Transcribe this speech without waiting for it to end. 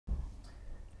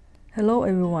Hello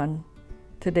everyone.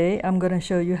 Today I'm going to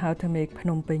show you how to make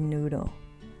Phnom Penh Noodle.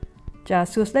 ចា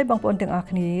សួស្តីបងប្អូនទាំងអស់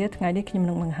គ្នាថ្ងៃនេះខ្ញុំ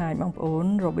នឹងបង្ហាញបងប្អូន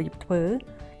របៀបធ្វើ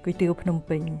គុយទាវភ្នំ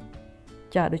ពេញ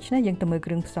ចាដូច្នេះយើងទៅមើល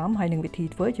គ្រឿងផ្សំហើយនិងវិធី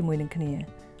ធ្វើជាមួយនឹងគ្នា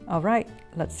Alright,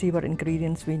 let's see what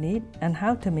ingredients we need and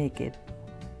how to make it.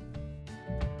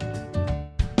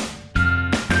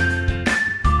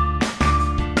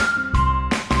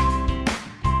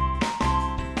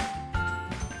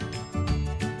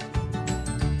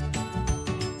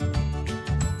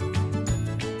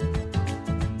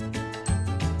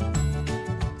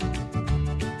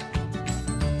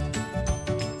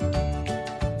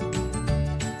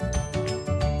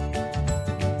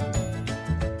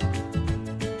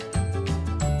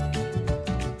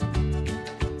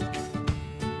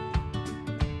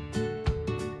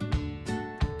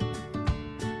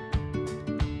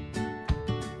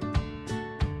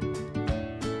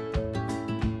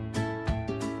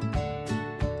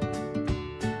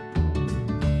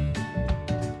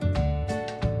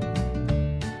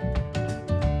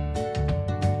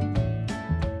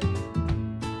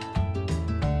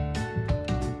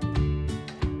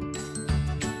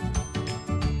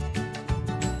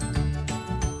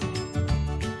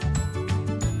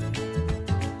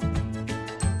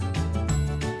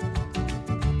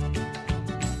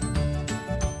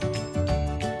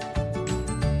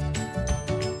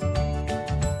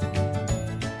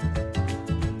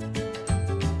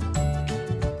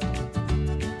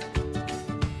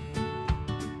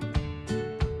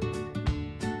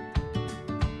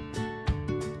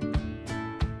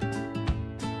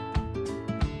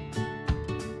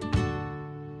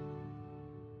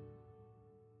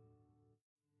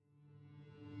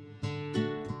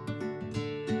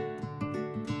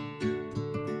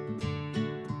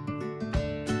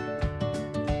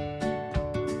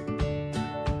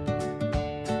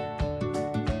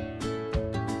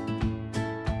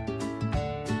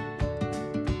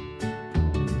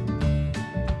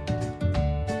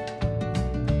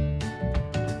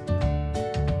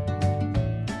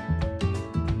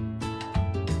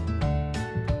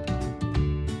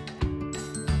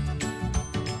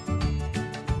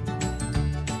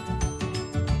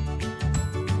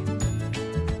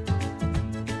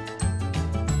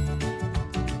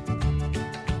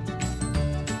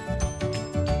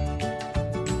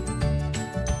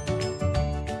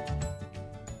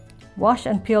 Wash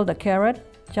and peel the carrot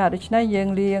ចាដូច្នេះយើង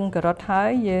លាងការ៉ុតហើ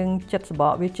យយើងចិតសប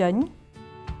កវាចេញ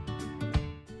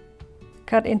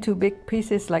Cut into big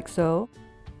pieces like so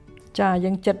ចាយើ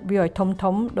ងចិតវាឲ្យ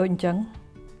ធំៗដូចអញ្ចឹង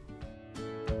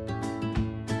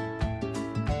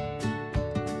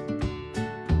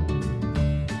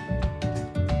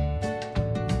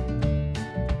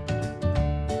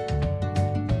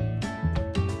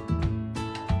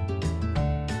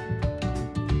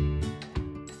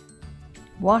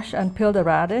Wash and peel the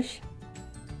radish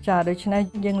ចាដូច្នេះ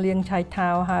យើងលាងឆៃថា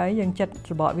វហើយយើងចិត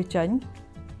សបកវាចេញ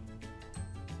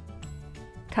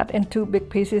Cut into big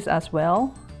pieces as well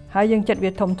ហើយយើងចិត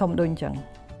វាធំៗដូចអញ្ចឹង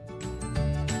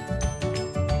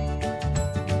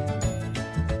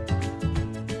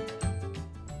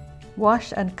Wash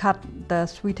and cut the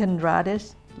sweetened radish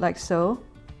like so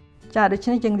ចាដូច្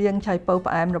នេះយើងលាងឆៃពៅ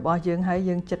ផ្អែមរបស់យើងហើយ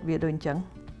យើងចិតវាដូចអញ្ចឹង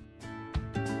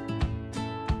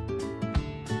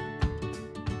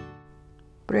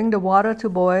Bring the water to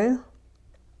boil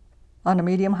on a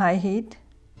medium high heat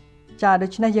ចាដូ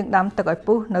ច្នេះយើងដាំទឹកឲ្យ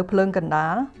ពុះនៅភ្លើងកណ្ដា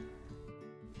ល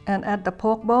and add the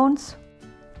pork bones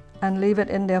and leave it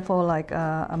in there for like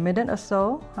a minute or so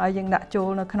ហើយយើងដាក់ចូល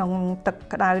នៅក្នុងទឹក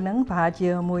ក្តៅហ្នឹងប្រហែលជា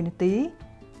1នាទី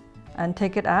and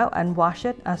take it out and wash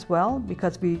it as well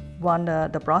because we want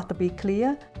the broth to be clear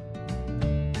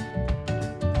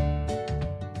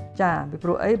ចាពីព្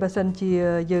រោះអីបើសិនជា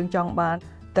យើងចង់បាន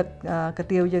ទឹកកា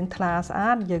ទៀវយើងថ្លាស្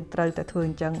អាតយើងត្រូវតែធ្វើ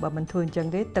អញ្ចឹងបើមិនធ្វើអញ្ចឹង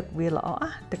ទេទឹកវាល្អ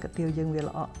ទឹកកាទៀវយើងវា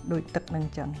ល្អដូចទឹកនឹងអ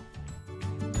ញ្ចឹង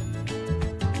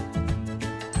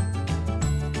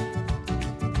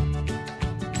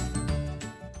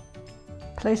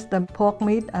Place the pork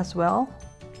meat as well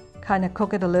kind of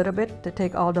cook it a little bit to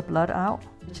take all the blood out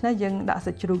ដូច្នេះយើងដាក់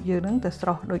សាច់ជ្រូកយើងនឹងទៅស្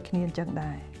រុះដូចគ្នាអញ្ចឹង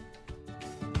ដែរ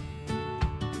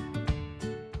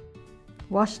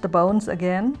Wash the bones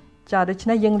again ចាដូច្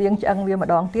នេះយើងលាងឆ្អឹងវាម្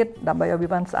ដងទៀតដើម្បីឲ្យវា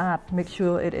បានស្អាត Make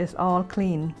sure it is all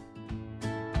clean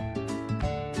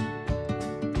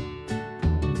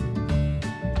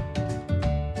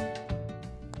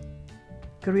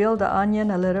Grill the onion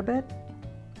a little bit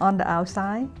on the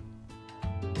outside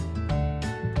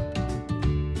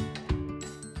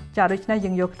ចាដូច្នេះយើ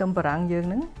ងយកខ្ទឹមបារាំងយើង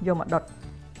នឹងយកមកដុត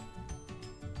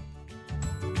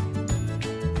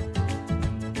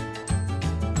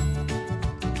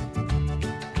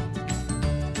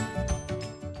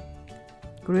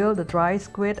grill the dry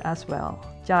squid as well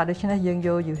ចាដូច្នេះយើងយ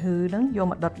កយូហឺហ្នឹងយក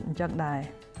មកដុតអញ្ចឹងដែរ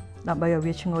ដើម្បីឲ្យ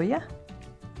វាឈ្ងុយណា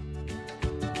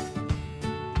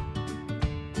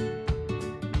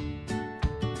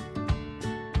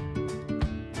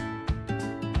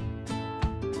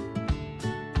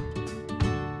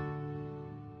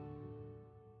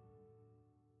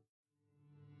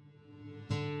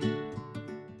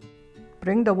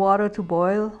Bring the water to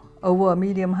boil over a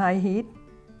medium high heat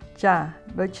ចា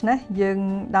ដូច្នេះយើង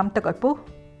ដាំទឹកឲ្យពុះ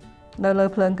នៅលើ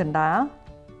ភ្លើងកណ្ដាល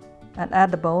and add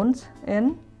the bones in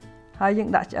ហើយយើង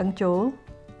ដាក់ឆ្អឹងចូល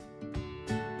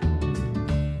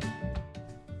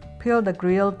Peel the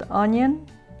grilled onion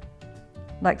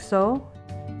like so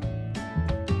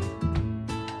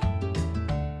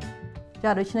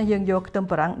ចាដូច្នេះយើងយកខ្ទឹម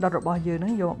បារាំងដុតរបស់យើងនឹ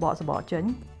ងយកមកបកសបកចេញ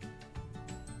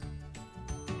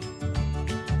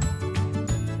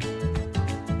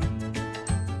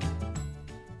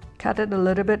Cut it a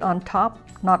little bit on top,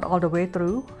 not all the way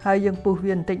through ហើយយើងពុះ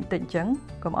វាបន្តិចៗអញ្ចឹង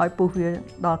កុំឲ្យពុះវា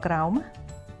ដល់ក្រោម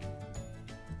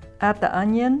Add the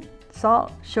onion, salt,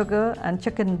 sugar and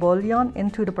chicken bullion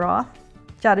into the broth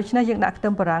ចាដូច្នេះយើងដាក់ខ្ទឹ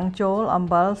មបារាំងចូលអំ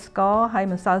បិលស្ករហើយ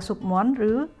ម្សៅស៊ុបមាន់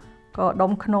ឬក៏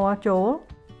ដុំខ្នុរចូល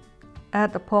Add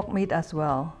the pork meat as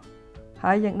well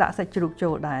ហើយយើងដាក់សាច់ជ្រូកចូ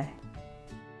លដែរ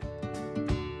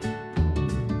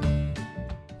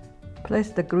Place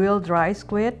the grilled dry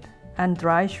squid and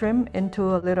dry shrimp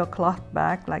into a little cloth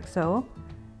bag like so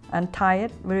and tie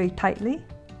it very tightly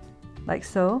like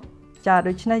so ចា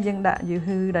ដូច្នេះយើងដាក់យូ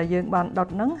ហឺដែលយើងបានដុត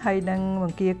ហ្នឹងហើយនឹងប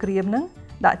ង្គាក្រៀមហ្នឹង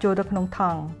ដាក់ចូលទៅក្នុងថ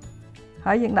ង់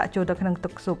ហើយយើងដាក់ចូលទៅក្នុងទឹ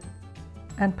កស៊ុប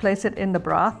and place it in the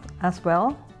broth as well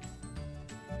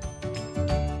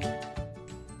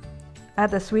add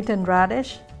the sweetened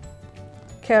radish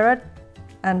carrot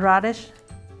and radish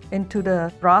into the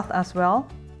broth as well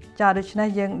ចាដូច្នេះ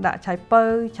យើងដាក់ឆៃពៅ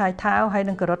ឆៃថាវហើយ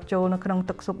នឹងការ៉ុតចូលនៅក្នុង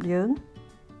ទឹកស៊ុបយើង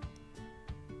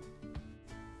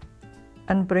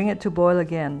and bring it to boil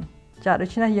again ចាដូ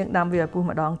ច្នេះយើងដាំវាឲ្យពុះ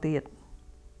ម្ដងទៀត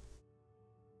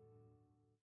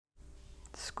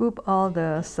scoop all the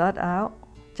sud out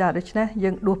ចាដូច្នេះយើ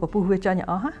ងដួសពពុះវាចេញឲ្យ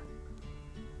អស់ណា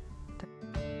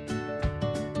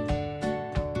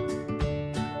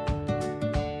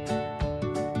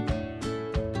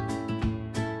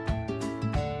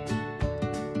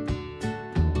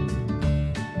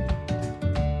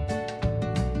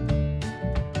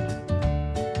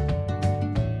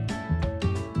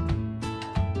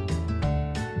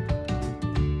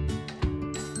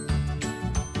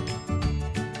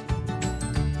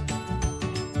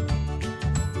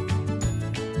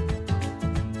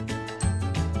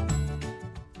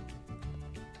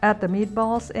Add the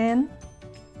meatballs in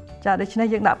ចាដូច្នេះ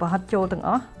យើងដាក់ប្រហិតចូលទាំងអ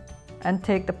ស់ and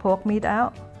take the pork meat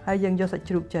out ហើយយើងយកសាច់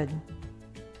ជ្រូកចេញ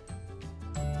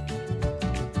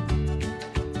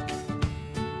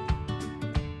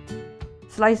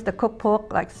Slice the cooked pork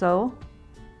like so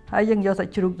ហើយយើងយកសា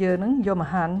ច់ជ្រូកយើងហ្នឹងយកមក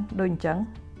ហាន់ដូចអញ្ចឹង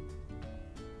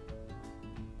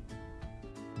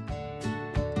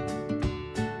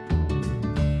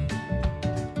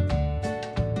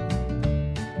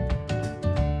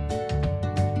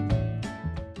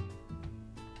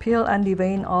Peel and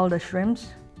devein all the shrimps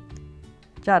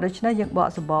ចាដូច្នេះយើងបក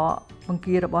សំបកបង្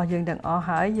គារបស់យើងទាំងអស់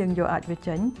ហើយយើងយកអាចវា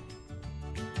ចេញ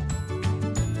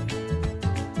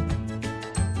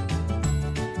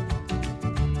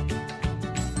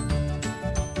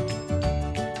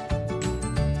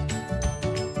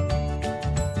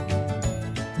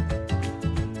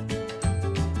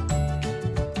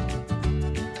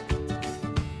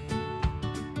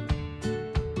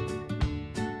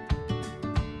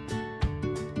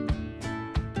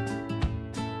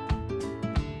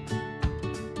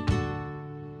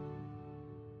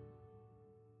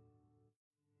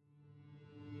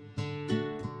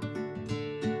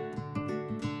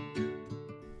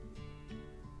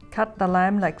Cut the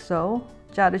lamb like so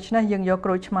ចាដូច្នេះយើងយកក្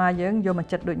រូចឆ្មាយើងយកមក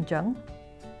ចិតដូចអញ្ចឹង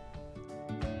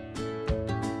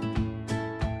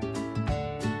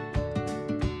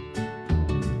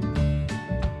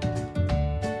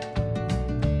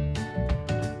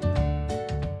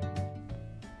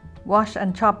Wash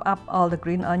and chop up all the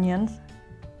green onions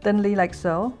thinly like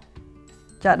so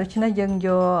ចាដូច្នេះយើងយ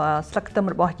កស្លឹកខ្ទឹម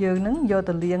របស់យើងហ្នឹងយក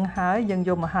ទៅលាងហើយយើងយ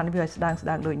កមកហាន់វាឲ្យស្ដើង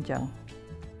ៗដូចអញ្ចឹង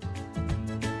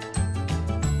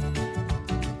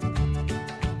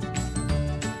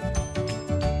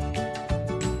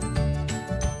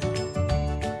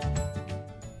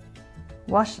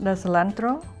Wash the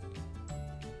cilantro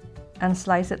and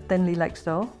slice it thinly like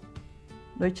so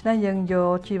ដូច្នេះយើងយ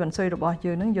កជីវ៉ាន់ស៊ុយរបស់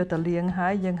យើងនឹងយកទៅលាងហើ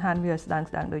យយើងហាន់វាឲ្យស្ដើងៗ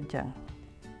ដូចអញ្ចឹង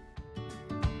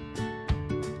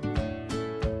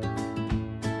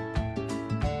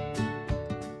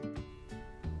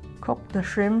Cook the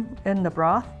shrimp in the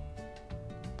broth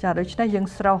ចាដូច្នេះយើង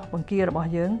ស្រុះបង្គារបស់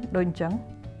យើងដូចអញ្ចឹង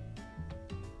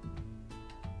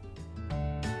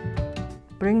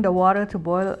Bring the water to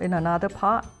boil in another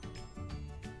pot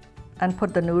and put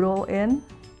the noodle in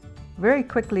very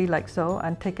quickly like so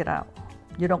and take it out.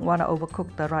 You don't want to overcook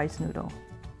the rice noodle.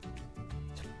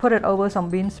 Put it over some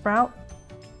bean sprout.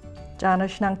 ចានៅ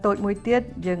ឆ្នាំងតូចមួយទៀត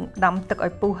យើងដាំទឹកឲ្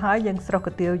យពុះហើយយើងស្រុះ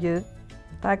កាទៀវយើង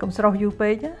តែកុំស្រុះយូរពេ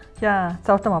កចាស្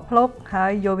រុះតែមួយភ្លុកហើ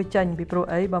យយកវាចេញពីព្រោះ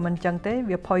អីបើមិនអញ្ចឹងទេ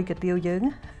វាផុយកាទៀវយើង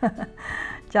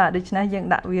ចាដូច្នេះយើង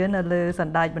ដាក់វានៅលើស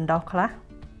ណ្ដែកបណ្ដុះខ្លះ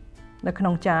នៅក្នុ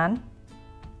ងចាន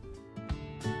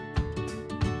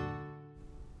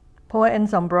Pour in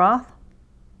some broth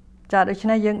ចាដូច្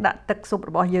នេះយើងដាក់ទឹកស៊ុប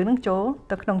របស់យើងនឹងចូល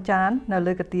ទៅក្នុងចាននៅ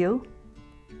លើកាទៀវ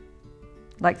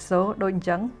like so ដូចអញ្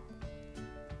ចឹង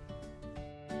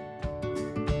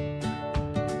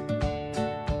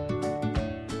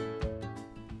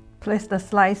Place the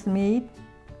sliced meat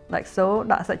like so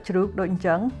ដាក់សាច់ជ្រូកដូចអញ្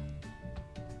ចឹង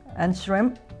and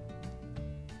shrimp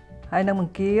ហើយនឹងប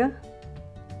ង្គា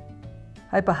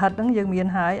ហើយប្រហិតហ្នឹងយើងមាន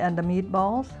ហើយ and the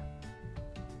meatballs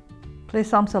Place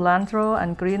some cilantro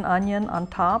and green onion on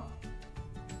top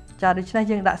ចាដូច្នេះ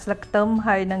យើងដាក់ស្លឹកខ្ទឹម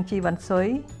ហើយនឹងជីវ៉ាន់ស៊ុយ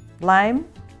lime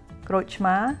ក្រូចឆ្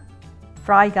មា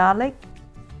fried garlic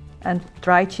and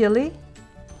dry chili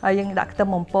ហើយយើងដាក់ខ្ទឹម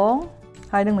បំពង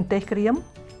ហើយនឹងម្ទេសក្រៀម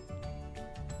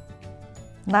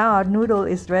Now our noodle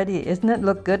is ready. Isn't it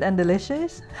look good and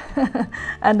delicious?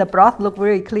 And the broth look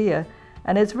very clear.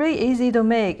 And it's very easy to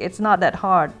make. It's not that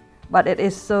hard, but it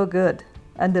is so good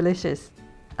and delicious.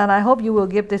 And I hope you will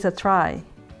give this a try.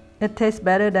 It tastes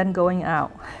better than going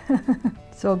out.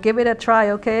 So give it a try,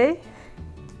 okay?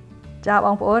 ចាប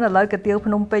ងប្អូនឥឡូវកាទៀវ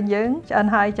ភ្នំពេញយើងឆ្អិន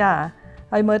ហើយចា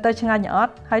ហើយមើលទៅឆ្ងាញ់អ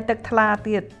ត់ហើយទឹកថ្លា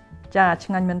ទៀតចាឆ្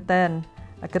ងាញ់មែនតើ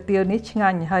កាទៀវនេះឆ្ងា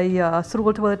ញ់ហើយស្រួ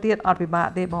លធ្វើទៀតអត់ពិបាក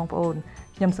ទេបងប្អូន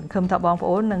ខ្ញុំសង្ឃឹមថាបងប្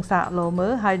អូននឹងសាកលោមើ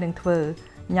លហើយនឹងធ្វើ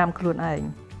ញ៉ាំខ្លួនឯង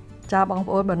ចាបង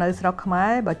ប្អូនបើនៅស្រុកខ្មែ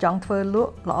របើចង់ធ្វើល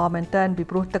ក់ល្អមែនតើពី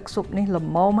ព្រោះទឹកស៊ុបនេះល្ម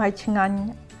មហើយឆ្ងាញ់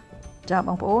ចាប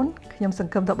ងប្អូនខ្ញុំស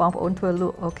ង្ឃឹមថាបងប្អូនធ្វើល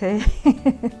ក់អូខេ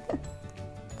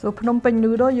So Phnom Penh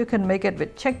noodle you can make it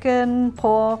with chicken,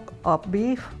 pork or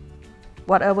beef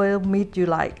whatever meat you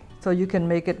like so you can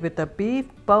make it with the beef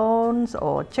bones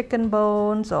or chicken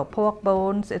bones or pork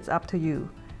bones it's up to you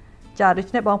ចាដូ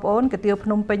ច្នេះបងប្អូនកាទៀវភ្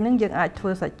នំពេញហ្នឹងយើងអាចធ្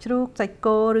វើសាច់ជ្រូកសាច់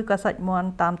គោឬក៏សាច់មាន់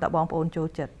តាមតែបងប្អូនចូល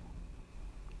ចិត្ត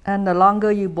And the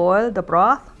longer you boil the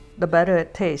broth the better it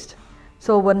tastes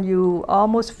so when you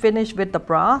almost finish with the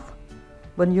broth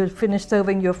when you finish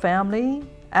serving your family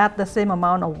add the same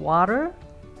amount of water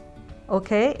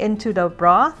okay into the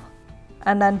broth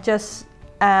and then just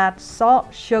add salt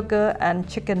sugar and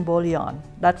chicken bouillon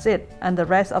that's it and the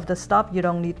rest of the stuff you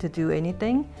don't need to do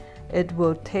anything it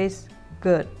will taste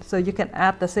good so you can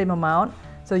add the same amount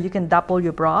so you can double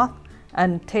your broth and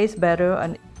taste better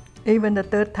and even the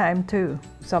third time too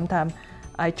sometimes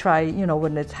I try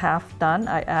when it's half done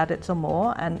I add it some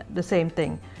more and the same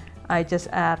thing I just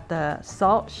add the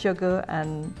salt sugar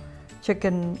and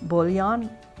chicken bouillon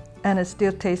and it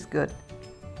still tastes good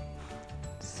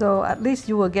so at least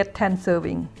you will get 10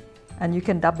 serving and you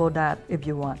can double that if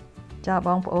you want ចាប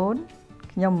ងប្អូន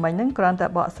ខ្ញុំមិញហ្នឹងគ្រាន់តែ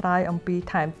បកស្រាយអំពី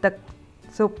ថែមទឹក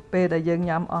ស៊ុបពេលដែលយើង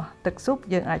ញ៉ាំអស់ទឹកស៊ុប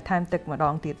យើងអាចថែមទឹកម្ដ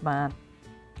ងទៀតបាន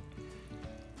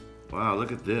Wow,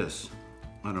 look at this.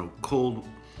 On a cold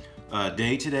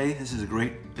day today, this is a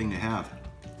great thing to have.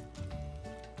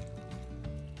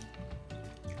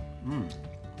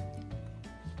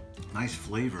 Nice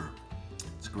flavor.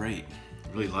 It's great. I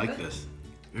really like this.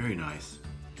 Very nice.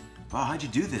 Wow, how'd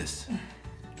you do this?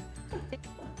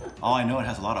 Oh, I know it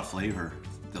has a lot of flavor.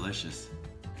 It's delicious.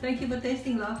 Thank you for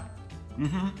tasting, love.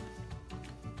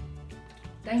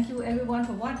 Thank you everyone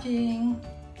for watching.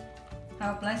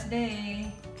 Have a blessed day.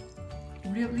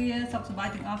 រៀបរៀសុខសប្បាយ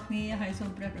ទាំងអស់គ្នាហើយសូម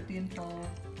ព្រះប្រទានពរ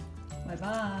Bye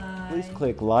bye. Please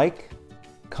click like,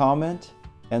 comment,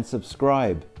 and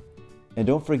subscribe. And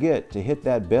don't forget to hit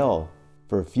that bell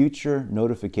for future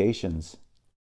notifications.